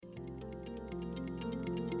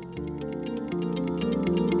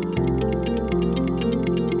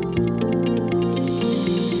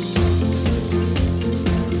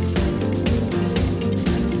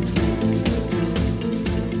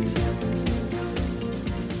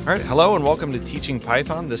All right, hello and welcome to Teaching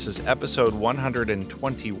Python. This is episode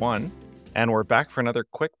 121, and we're back for another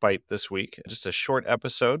quick bite this week. Just a short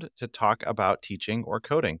episode to talk about teaching or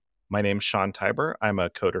coding. My name's Sean Tiber. I'm a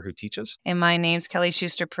coder who teaches. And my name's Kelly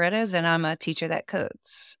Schuster Paredes, and I'm a teacher that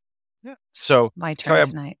codes. Yeah. So My turn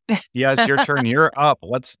tonight. Yeah, it's your turn. You're up.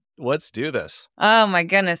 Let's do this. Oh my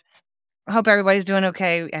goodness. I hope everybody's doing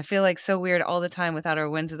okay. I feel like so weird all the time without our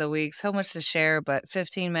wins of the week. So much to share, but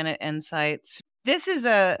 15-minute insights. This is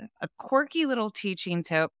a quirky little teaching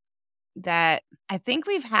tip that I think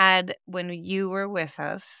we've had when you were with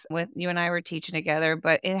us, when you and I were teaching together,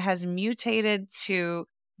 but it has mutated to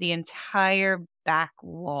the entire back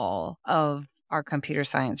wall of our computer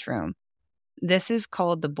science room. This is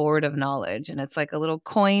called the board of knowledge, and it's like a little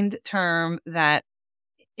coined term that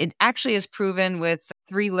it actually is proven with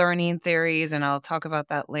 3 learning theories, and I'll talk about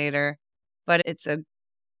that later. But it's a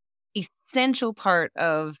essential part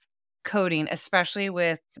of coding, especially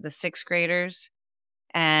with the 6th graders.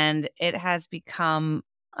 And it has become,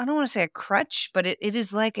 I don't want to say a crutch, but it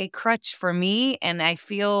is like a crutch for me. And I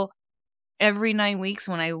feel every 9 weeks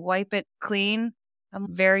when I wipe it clean, I'm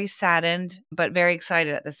very saddened, but very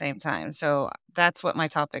excited at the same time. So that's what my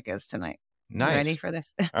topic is tonight. Nice. You ready for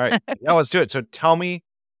this? All right. Yeah, let's do it. So tell me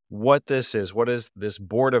what this is. What is this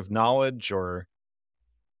board of knowledge, or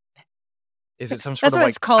is it some sort That's of what like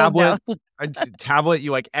it's called now. tablet?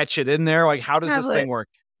 You like etch it in there? Like, how does this thing work?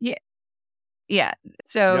 Yeah.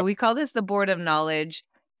 So Yep. we call this the board of knowledge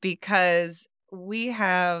because we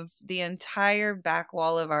have the entire back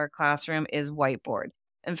wall of our classroom is whiteboard.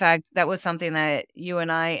 In fact, that was something that you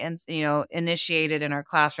and I initiated in our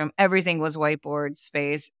classroom. Everything was whiteboard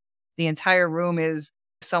space. The entire room is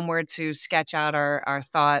somewhere to sketch out our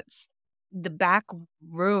thoughts. The back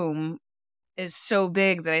room is so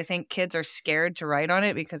big that I think kids are scared to write on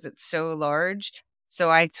it because it's so large.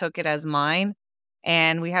 So I took it as mine,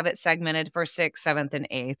 and we have it segmented for 6th, 7th, and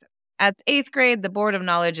 8th. At 8th grade, the board of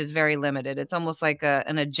knowledge is very limited. It's almost like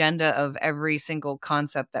an agenda of every single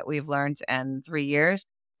concept that we've learned in 3 years.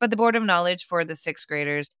 But the board of knowledge for the 6th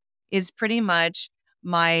graders is pretty much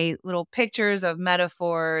my little pictures of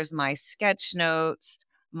metaphors, my sketch notes,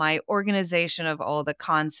 my organization of all the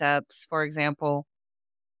concepts. For example,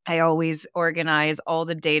 I always organize all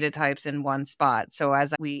the data types in one spot. So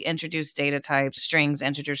as we introduce data types, strings,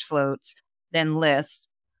 integers, floats, then lists,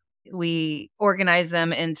 we organize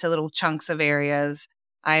them into little chunks of areas.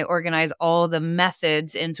 I organize all the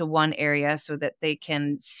methods into one area so that they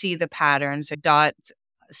can see the pattern. So dot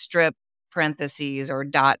strip parentheses or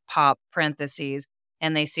dot pop parentheses,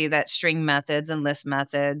 and they see that string methods and list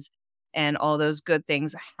methods and all those good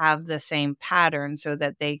things have the same pattern so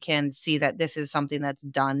that they can see that this is something that's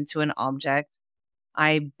done to an object.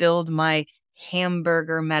 I build my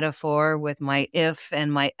hamburger metaphor with my if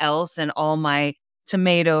and my else and all my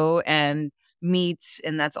tomato and meats,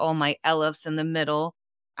 and that's all my elifs in the middle.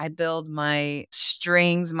 I build my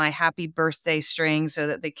strings, my happy birthday string, so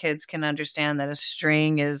that the kids can understand that a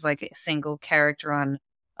string is like a single character on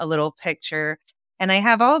a little picture. And I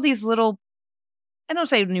have all these little, I don't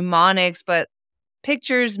say mnemonics, but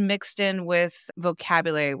pictures mixed in with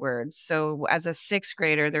vocabulary words. So as a 6th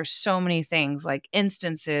grader, there's so many things like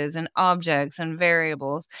instances and objects and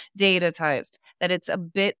variables, data types, that it's a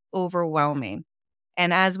bit overwhelming.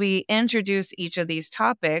 And as we introduce each of these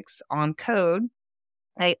topics on code,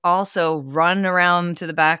 I also run around to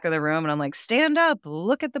the back of the room and I'm like, stand up,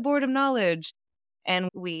 look at the board of knowledge. And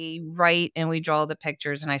we write and we draw the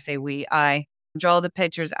pictures. And I say I draw the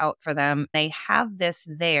pictures out for them. They have this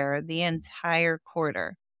there the entire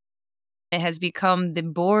quarter. It has become the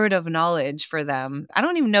board of knowledge for them. I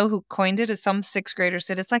don't even know who coined it. As some 6th graders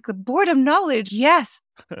said, it's like the board of knowledge. Yes,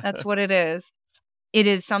 that's what it is. It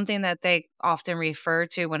is something that they often refer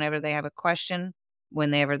to whenever they have a question,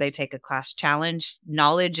 whenever they take a class challenge.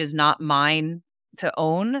 Knowledge is not mine to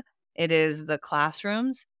own. It is the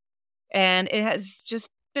classroom's. And it has just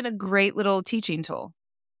been a great little teaching tool.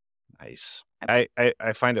 Nice.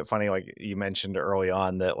 I find it funny, like you mentioned early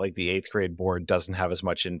on, that like the 8th grade board doesn't have as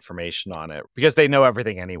much information on it because they know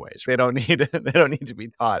everything anyways. They don't need to be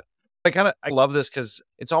taught. I love this because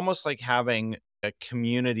it's almost like having a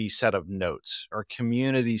community set of notes or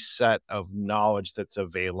community set of knowledge that's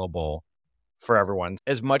available for everyone.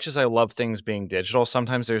 As much as I love things being digital,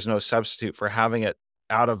 sometimes there's no substitute for having it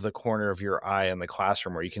out of the corner of your eye in the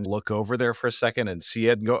classroom where you can look over there for a second and see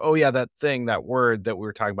it and go, oh yeah, that thing, that word that we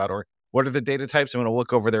were talking about, or what are the data types? I'm going to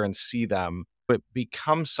look over there and see them. But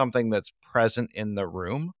becomes something that's present in the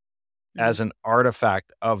room as an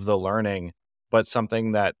artifact of the learning, but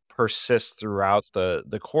something that persists throughout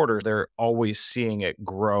the quarter. They're always seeing it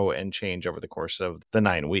grow and change over the course of the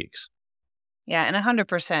 9 weeks. Yeah, and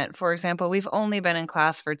 100%. For example, we've only been in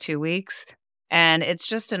class for 2 weeks, and it's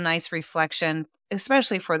just a nice reflection,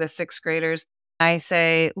 especially for the sixth graders. I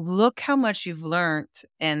say, look how much you've learned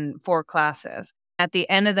in 4 classes. At the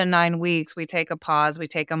end of the 9 weeks, we take a pause, we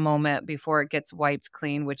take a moment before it gets wiped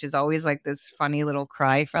clean, which is always like this funny little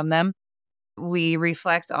cry from them. We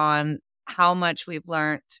reflect on how much we've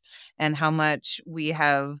learned and how much we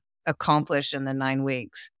have accomplished in the 9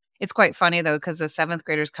 weeks. It's quite funny though, because the seventh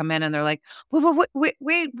graders come in and they're like,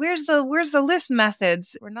 wait, where's the list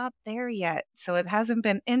methods? We're not there yet. So it hasn't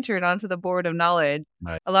been entered onto the board of knowledge.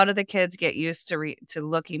 Right. A lot of the kids get used to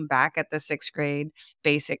looking back at the sixth grade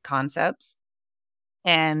basic concepts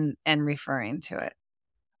and referring to it.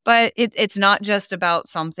 But it's not just about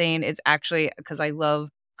something, it's actually because I love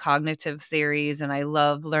cognitive theories and I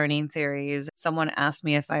love learning theories. Someone asked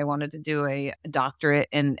me if I wanted to do a doctorate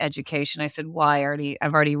in education. I said, "Why?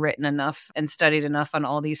 I've already written enough and studied enough on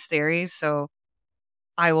all these theories, so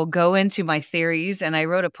I will go into my theories." And I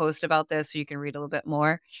wrote a post about this so you can read a little bit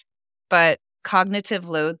more. But cognitive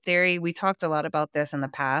load theory, we talked a lot about this in the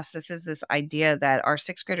past. This is this idea that our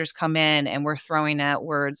sixth graders come in and we're throwing out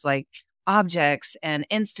words like objects and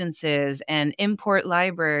instances and import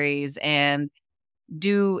libraries and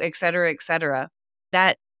do et cetera, et cetera.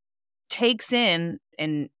 That takes in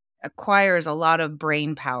and acquires a lot of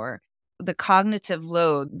brain power. The cognitive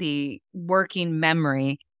load, the working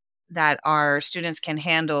memory that our students can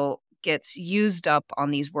handle gets used up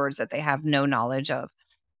on these words that they have no knowledge of.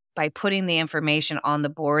 By putting the information on the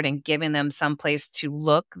board and giving them some place to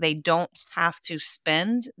look, they don't have to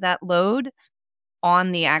spend that load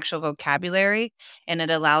on the actual vocabulary, and it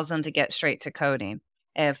allows them to get straight to coding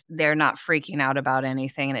if they're not freaking out about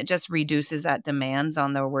anything. And it just reduces that demands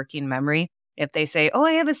on their working memory. If they say, "Oh,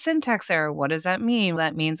 I have a syntax error," what does that mean?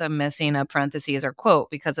 That means I'm missing a parentheses or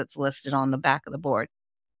quote because it's listed on the back of the board.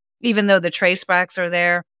 Even though the trace backs are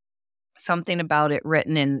there, something about it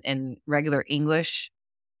written in regular English.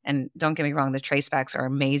 And don't get me wrong, the tracebacks are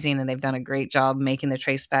amazing and they've done a great job making the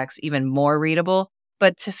tracebacks even more readable.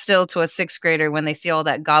 But to a sixth grader, when they see all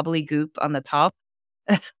that gobbledygook on the top,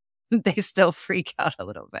 they still freak out a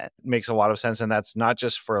little bit. Makes a lot of sense. And that's not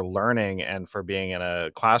just for learning and for being in a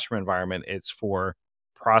classroom environment, it's for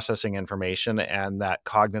processing information. And that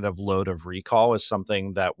cognitive load of recall is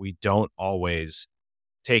something that we don't always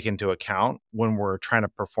take into account when we're trying to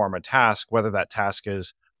perform a task, whether that task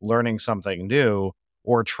is learning something new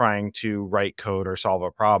or trying to write code or solve a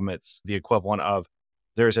problem. It's the equivalent of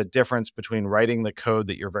there's a difference between writing the code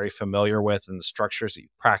that you're very familiar with and the structures that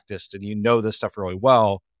you've practiced and you know this stuff really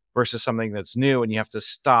well versus something that's new and you have to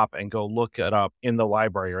stop and go look it up in the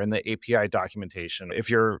library or in the API documentation. If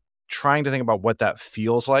you're trying to think about what that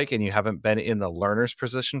feels like and you haven't been in the learner's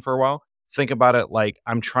position for a while, think about it like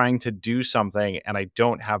I'm trying to do something and I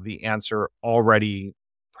don't have the answer already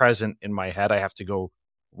present in my head. I have to go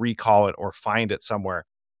recall it or find it somewhere.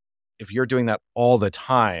 If you're doing that all the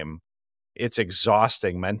time, it's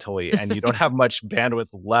exhausting mentally and you don't have much bandwidth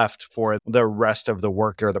left for the rest of the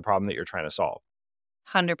work or the problem that you're trying to solve.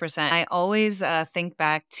 100%. I always think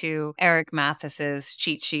back to Eric Mathis's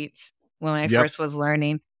cheat sheets when I Yep. first was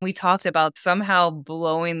learning. We talked about somehow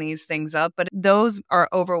blowing these things up, but those are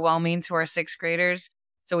overwhelming to our sixth graders.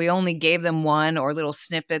 So we only gave them one or little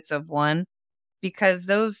snippets of one because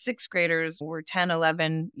those sixth graders were 10,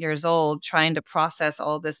 11 years old trying to process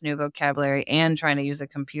all this new vocabulary and trying to use a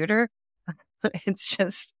computer. It's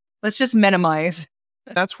just, let's just minimize.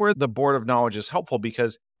 That's where the board of knowledge is helpful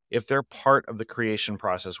because if they're part of the creation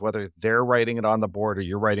process, whether they're writing it on the board or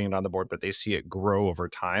you're writing it on the board, but they see it grow over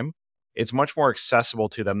time, it's much more accessible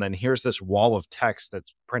to them than here's this wall of text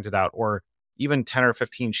that's printed out or even 10 or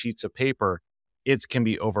 15 sheets of paper. It can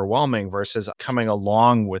be overwhelming versus coming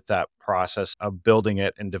along with that process of building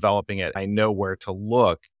it and developing it. I know where to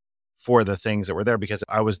look for the things that were there because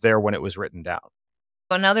I was there when it was written down.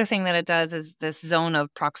 Another thing that it does is this zone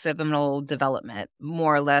of proximal development,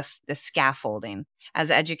 more or less the scaffolding.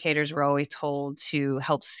 As educators, we're always told to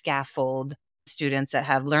help scaffold students that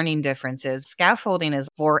have learning differences. Scaffolding is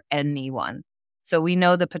for anyone. So we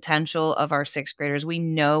know the potential of our sixth graders. We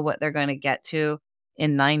know what they're going to get to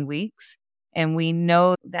in 9 weeks. And we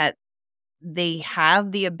know that they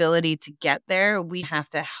have the ability to get there. We have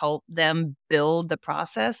to help them build the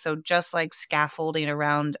process. So just like scaffolding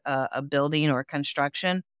around a building or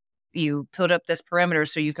construction, you put up this perimeter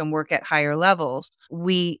so you can work at higher levels.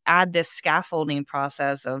 We add this scaffolding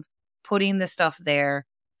process of putting the stuff there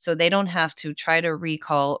so they don't have to try to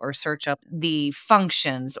recall or search up the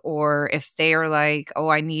functions, or if they are like, "Oh,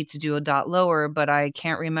 I need to do a dot lower, but I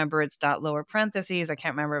can't remember it's dot lower parentheses. I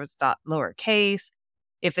can't remember if it's dot lower case."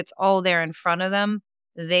 If it's all there in front of them,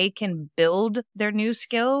 they can build their new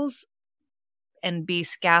skills and be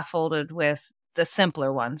scaffolded with the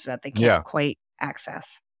simpler ones that they can't Yeah. quite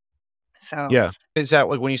access. So Yeah. Is that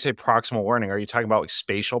like when you say proximal learning, are you talking about like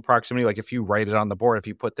spatial proximity? Like if you write it on the board, if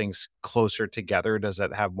you put things closer together, does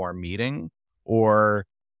that have more meaning? Or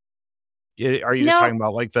are you just no, talking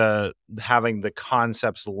about like having the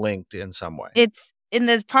concepts linked in some way? it's in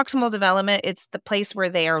the proximal development, it's the place where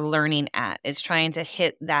they are learning at. It's trying to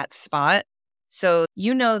hit that spot. So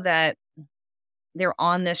you know that they're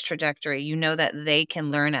on this trajectory. You know that they can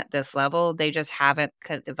learn at this level. They just haven't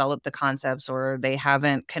developed the concepts or they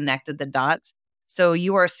haven't connected the dots. So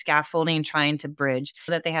you are scaffolding, trying to bridge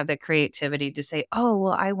so that they have the creativity to say, oh,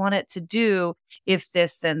 well, I want it to do if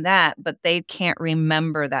this, then that, but they can't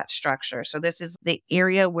remember that structure. So this is the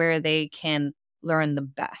area where they can learn the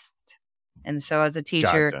best. And so as a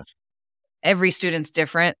teacher, Gotcha. every student's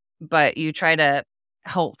different, but you try to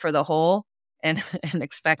hope for the whole and and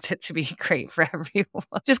expect it to be great for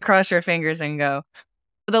everyone. Just cross your fingers and go.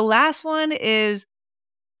 The last one is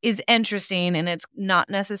interesting and it's not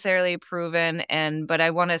necessarily proven but I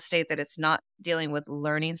want to state that it's not dealing with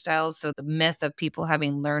learning styles. So the myth of people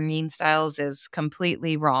having learning styles is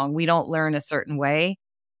completely wrong. We don't learn a certain way,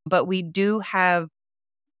 but we do have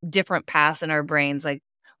different paths in our brains. Like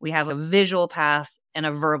we have a visual path and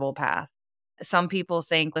a verbal path. Some people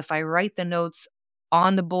think if I write the notes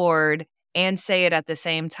on the board and say it at the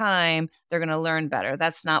same time, they're going to learn better.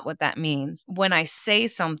 That's not what that means. When I say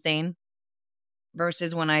something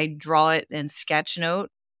versus when I draw it in sketch note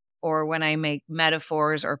or when I make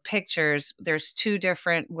metaphors or pictures, there's two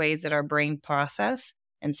different ways that our brain process.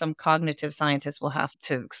 And some cognitive scientists will have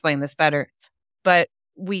to explain this better. But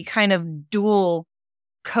we kind of dual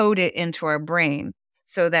code it into our brain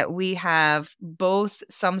so that we have both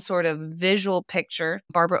some sort of visual picture.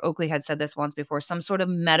 Barbara Oakley had said this once before, some sort of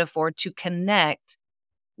metaphor to connect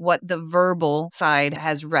what the verbal side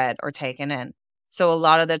has read or taken in. So a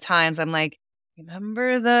lot of the times I'm like,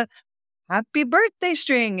 remember the happy birthday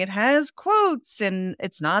string? It has quotes and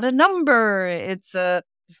it's not a number. It's a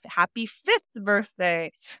happy 5th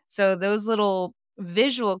birthday. So those little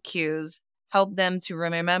visual cues help them to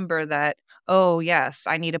remember that, oh, yes,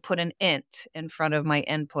 I need to put an int in front of my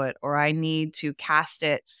input or I need to cast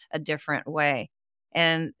it a different way.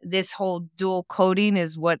 And this whole dual coding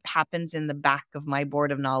is what happens in the back of my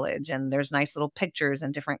board of knowledge. And there's nice little pictures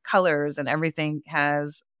and different colors and everything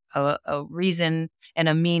has a reason and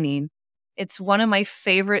a meaning. It's one of my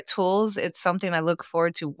favorite tools. It's something I look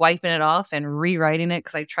forward to wiping it off and rewriting it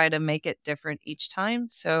because I try to make it different each time.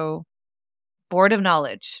 So, board of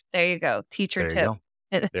knowledge. There you go. Teacher There you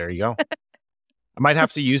tip. go. There you go. I might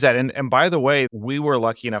have to use that. And by the way, we were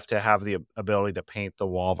lucky enough to have the ability to paint the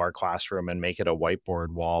wall of our classroom and make it a whiteboard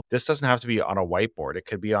wall. This doesn't have to be on a whiteboard. It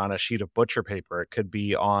could be on a sheet of butcher paper. It could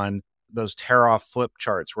be on those tear off flip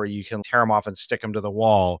charts where you can tear them off and stick them to the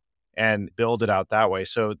wall and build it out that way.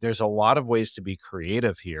 So there's a lot of ways to be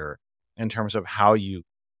creative here in terms of how you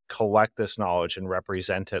collect this knowledge and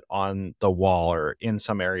represent it on the wall or in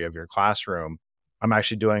some area of your classroom. I'm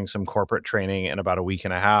actually doing some corporate training in about a week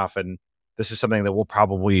and a half. And this is something that we'll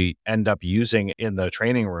probably end up using in the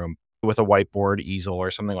training room with a whiteboard, easel, or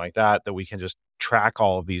something like that, that we can just track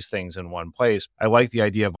all of these things in one place. I like the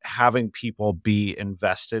idea of having people be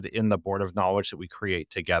invested in the board of knowledge that we create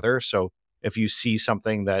together. So if you see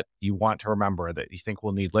something that you want to remember that you think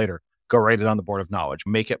we'll need later, go write it on the board of knowledge,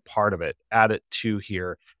 make it part of it, add it to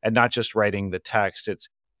here, and not just writing the text. It's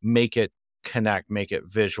make it connect, make it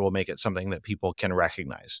visual, make it something that people can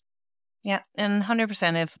recognize. Yeah, and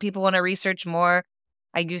 100%. If people want to research more,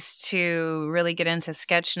 I used to really get into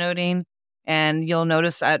sketchnoting, and you'll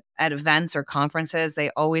notice at events or conferences,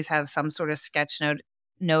 they always have some sort of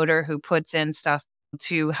noter who puts in stuff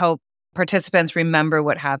to help participants remember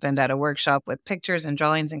what happened at a workshop with pictures and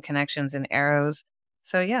drawings and connections and arrows.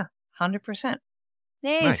 So yeah, 100%.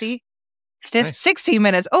 Hey, Nice. see, Nice. 16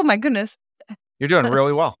 minutes. Oh my goodness. You're doing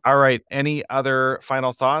really well. All right. Any other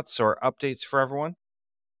final thoughts or updates for everyone?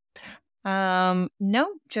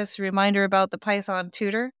 No, just a reminder about the Python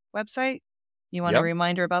tutor website. You want a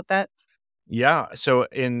reminder about that? Yeah. So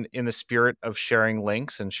in the spirit of sharing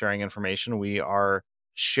links and sharing information, we are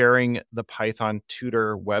sharing the Python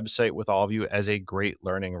tutor website with all of you as a great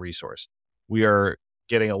learning resource. We are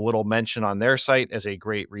getting a little mention on their site as a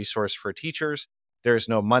great resource for teachers. There's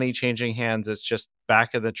no money changing hands. It's just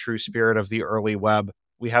back in the true spirit of the early web.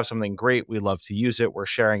 We have something great. We love to use it. We're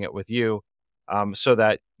sharing it with you. So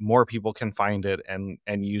that more people can find it and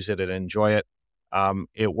use it and enjoy it.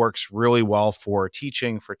 It works really well for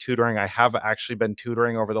teaching, for tutoring. I have actually been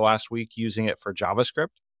tutoring over the last week using it for JavaScript,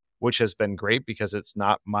 which has been great because it's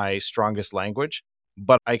not my strongest language.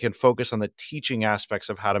 but I can focus on the teaching aspects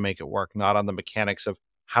of how to make it work, not on the mechanics of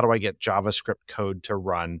how do I get JavaScript code to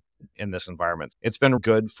run in this environment. It's been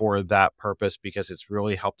good for that purpose because it's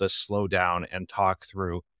really helped us slow down and talk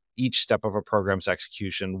through each step of a program's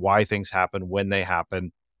execution, why things happen, when they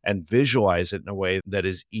happen, and visualize it in a way that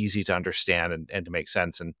is easy to understand and to make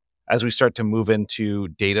sense. And as we start to move into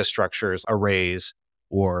data structures, arrays,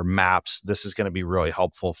 or maps, this is going to be really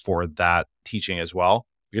helpful for that teaching as well,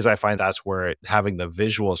 because I find that's where having the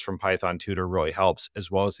visuals from Python Tutor really helps,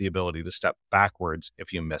 as well as the ability to step backwards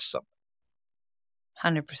if you miss something.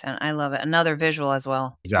 100%. I love it. Another visual as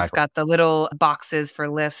well. Exactly. It's got the little boxes for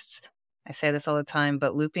lists. I say this all the time,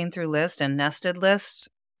 but looping through lists and nested lists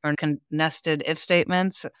or nested if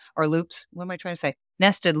statements or loops. What am I trying to say?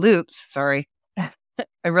 Nested loops, sorry,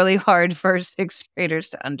 are really hard for sixth graders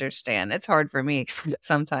to understand. It's hard for me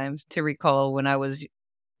sometimes to recall when I was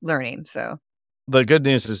learning. So the good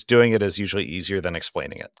news is doing it is usually easier than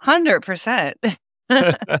explaining it. 100%.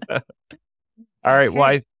 All right.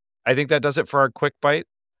 Well, I think that does it for our quick bite.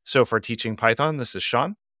 So for Teaching Python, this is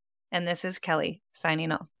Sean. And this is Kelly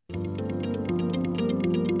signing off.